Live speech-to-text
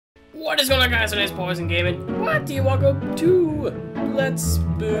What is going on, guys? Today's Poison Gaming. What do you welcome to Let's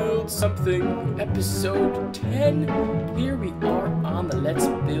Build Something episode 10. Here we are on the Let's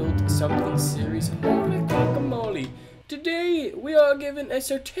Build Something series. Holy guacamole. Today we are given a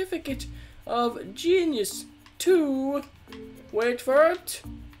certificate of genius to, wait for it,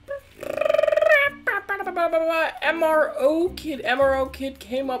 MRO Kid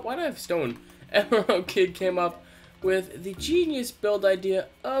came up, why do I have stone? MRO Kid came up with the genius build idea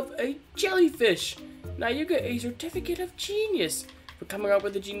of a jellyfish. Now you get a certificate of genius for coming up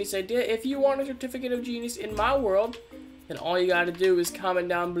with a genius idea. If you want a certificate of genius in my world, then all you gotta do is comment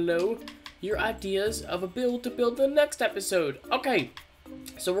down below your ideas of a build to build the next episode. Okay,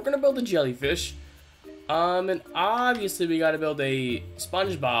 so we're gonna build a jellyfish. And obviously we gotta build a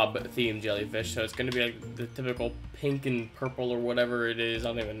SpongeBob themed jellyfish, so it's gonna be like the typical pink and purple or whatever it is, I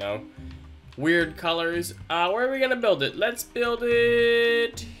don't even know. Weird colors. Where are we gonna build it? Let's build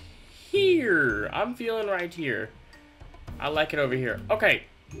it here. I'm feeling right here. I like it over here. Okay,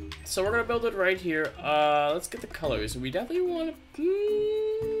 so we're gonna build it right here. Let's get the colors. We definitely want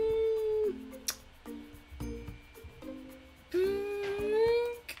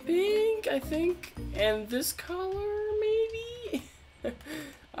pink, I think, and this color maybe.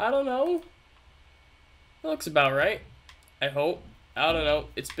 I don't know. That looks about right. I hope. I don't know.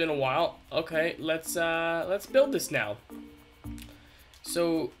 It's been a while. Okay, let's build this now.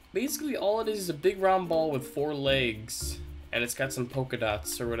 So basically, all it is a big round ball with 4 legs, and it's got some polka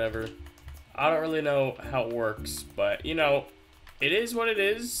dots or whatever. I don't really know how it works, but you know, it is what it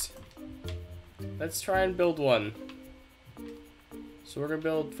is. Let's try and build one. So we're gonna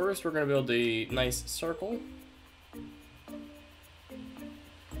build first. We're gonna build a nice circle.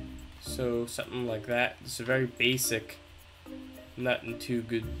 So something like that. It's a very basic. Nothing too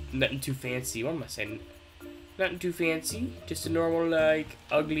good, nothing too fancy. What am I saying? Nothing too fancy. Just a normal, like,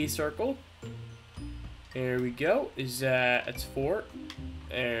 ugly circle. There we go. That's 4.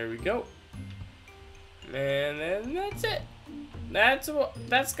 There we go. And then that's it. That's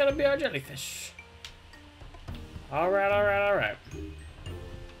gonna be our jellyfish. Alright.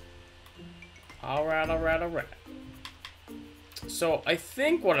 Alright. So I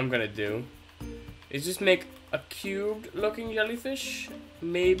think what I'm gonna do is just make a cubed looking jellyfish,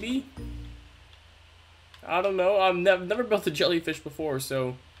 maybe. I don't know. I've never built a jellyfish before,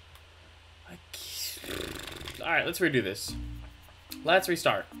 so alright, let's redo this. Let's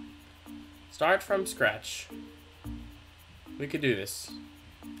restart. Start from scratch. We could do this.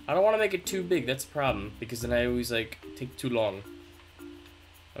 I don't want to make it too big, that's a problem, because then I always like take too long.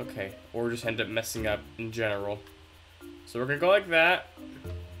 Okay, or just end up messing up in general. So we're gonna go like that.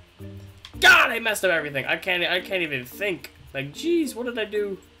 God, I messed up everything. I can't even think. Like, geez, what did I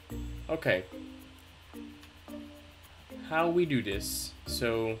do? Okay. How we do this?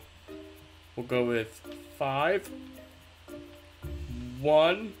 So we'll go with 5,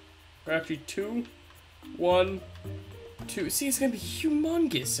 1, or actually 2, 1, 2. See, it's gonna be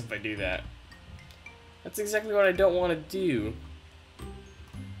humongous if I do that. That's exactly what I don't want to do.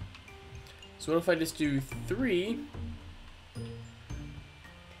 So what if I just do 3?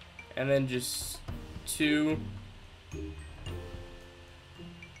 And then just 2,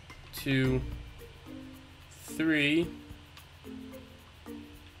 2, 3,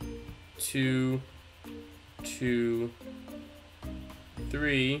 2, 2,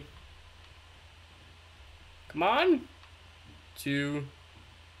 3. Come on. 2,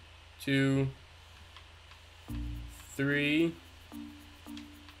 2, 3,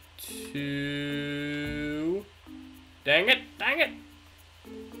 2. Dang it!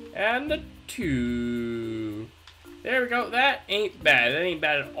 And a 2. There we go. That ain't bad. That ain't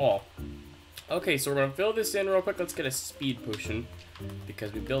bad at all. Okay, so we're gonna fill this in real quick. Let's get a speed potion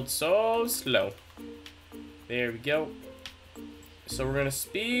because we build so slow. There we go. So we're gonna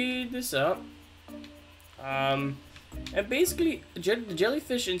speed this up. And basically, the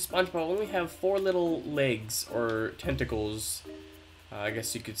jellyfish in SpongeBob only have 4 little legs or tentacles. I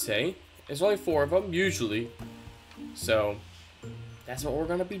guess you could say. There's only 4 of them usually. So that's what we're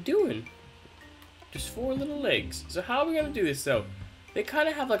gonna be doing. Just 4 little legs. So how are we gonna do this though? They kind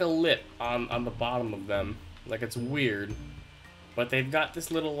of have like a lip on the bottom of them. Like, it's weird. But they've got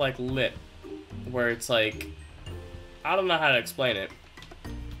this little like lip where it's like, I don't know how to explain it.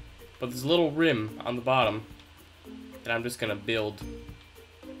 But there's a little rim on the bottom that I'm just gonna build.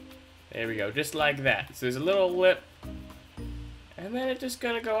 There we go, just like that. So there's a little lip. And then it's just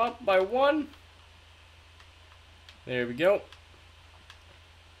gonna go up by 1. There we go.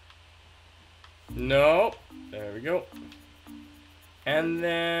 No. There we go. And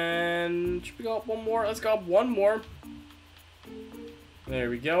then, should we go up one more? Let's go up one more. There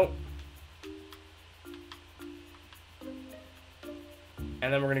we go.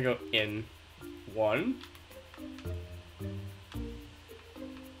 And then we're gonna go in. 1.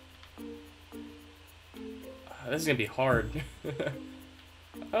 This is gonna be hard. I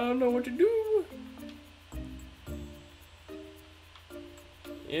don't know what to do.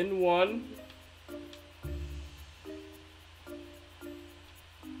 In 1.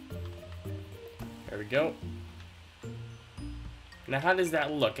 There we go. Now how does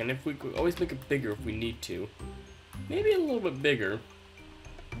that look? And if we could always make it bigger if we need to. Maybe a little bit bigger.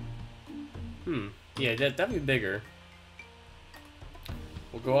 Yeah, that'd be bigger.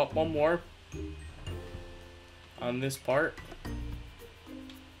 We'll go up 1 more. On this part.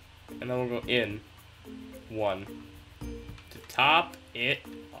 And then we'll go in. 1. To top it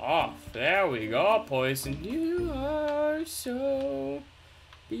off. There we go, Poison. You are so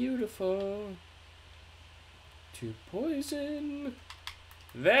beautiful. To Poison.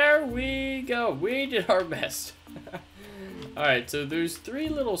 There we go. We did our best. Alright, so there's 3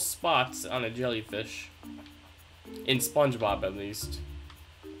 little spots on a jellyfish. In SpongeBob, at least.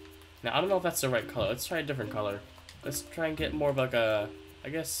 Now, I don't know if that's the right color. Let's try a different color. Let's try and get more of like a, I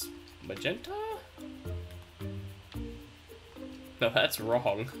guess, magenta? No, that's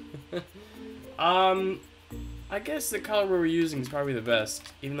wrong. I guess the color we were using is probably the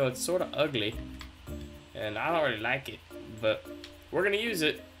best, even though it's sort of ugly. And I don't really like it, but we're gonna use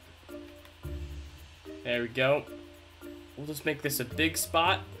it. There we go. We'll just make this a big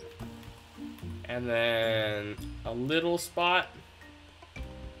spot. And then a little spot.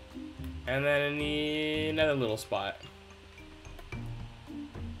 And then another little spot.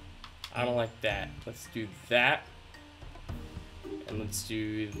 I don't like that. Let's do that. And let's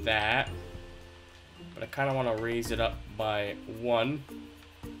do that. But I kind of want to raise it up by 1.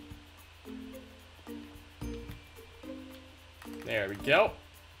 There we go.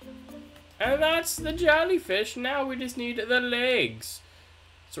 And that's the jellyfish. Now we just need the legs.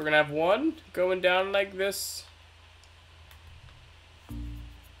 So we're going to have 1 going down like this.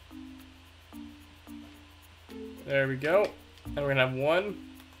 There we go. And we're going to have 1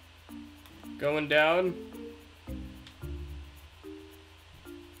 going down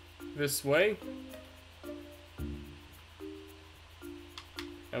this way.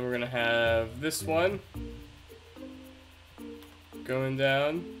 And we're going to have this one going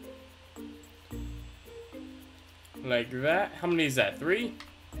down like that. How many is that? 3?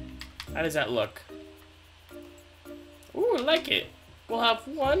 How does that look? Ooh, I like it. We'll have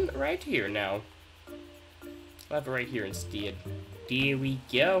 1 right here now. We'll have it right here instead. There we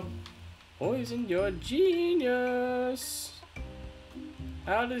go. Poison, your genius.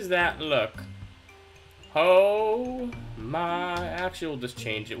 How does that look? Oh my. Actually, we'll just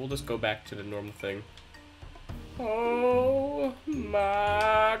change it. We'll just go back to the normal thing. Oh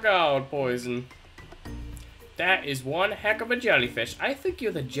my god, Poison. That is one heck of a jellyfish. I think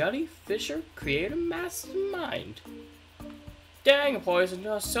you're the Jellyfisher creative mastermind. Dang, Poison,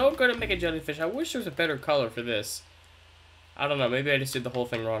 you're so good at making jellyfish. I wish there was a better color for this. I don't know, maybe I just did the whole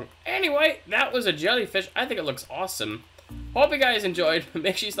thing wrong. Anyway, that was a jellyfish. I think it looks awesome. Hope you guys enjoyed.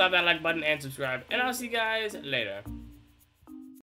 Make sure you slap that like button and subscribe. And I'll see you guys later.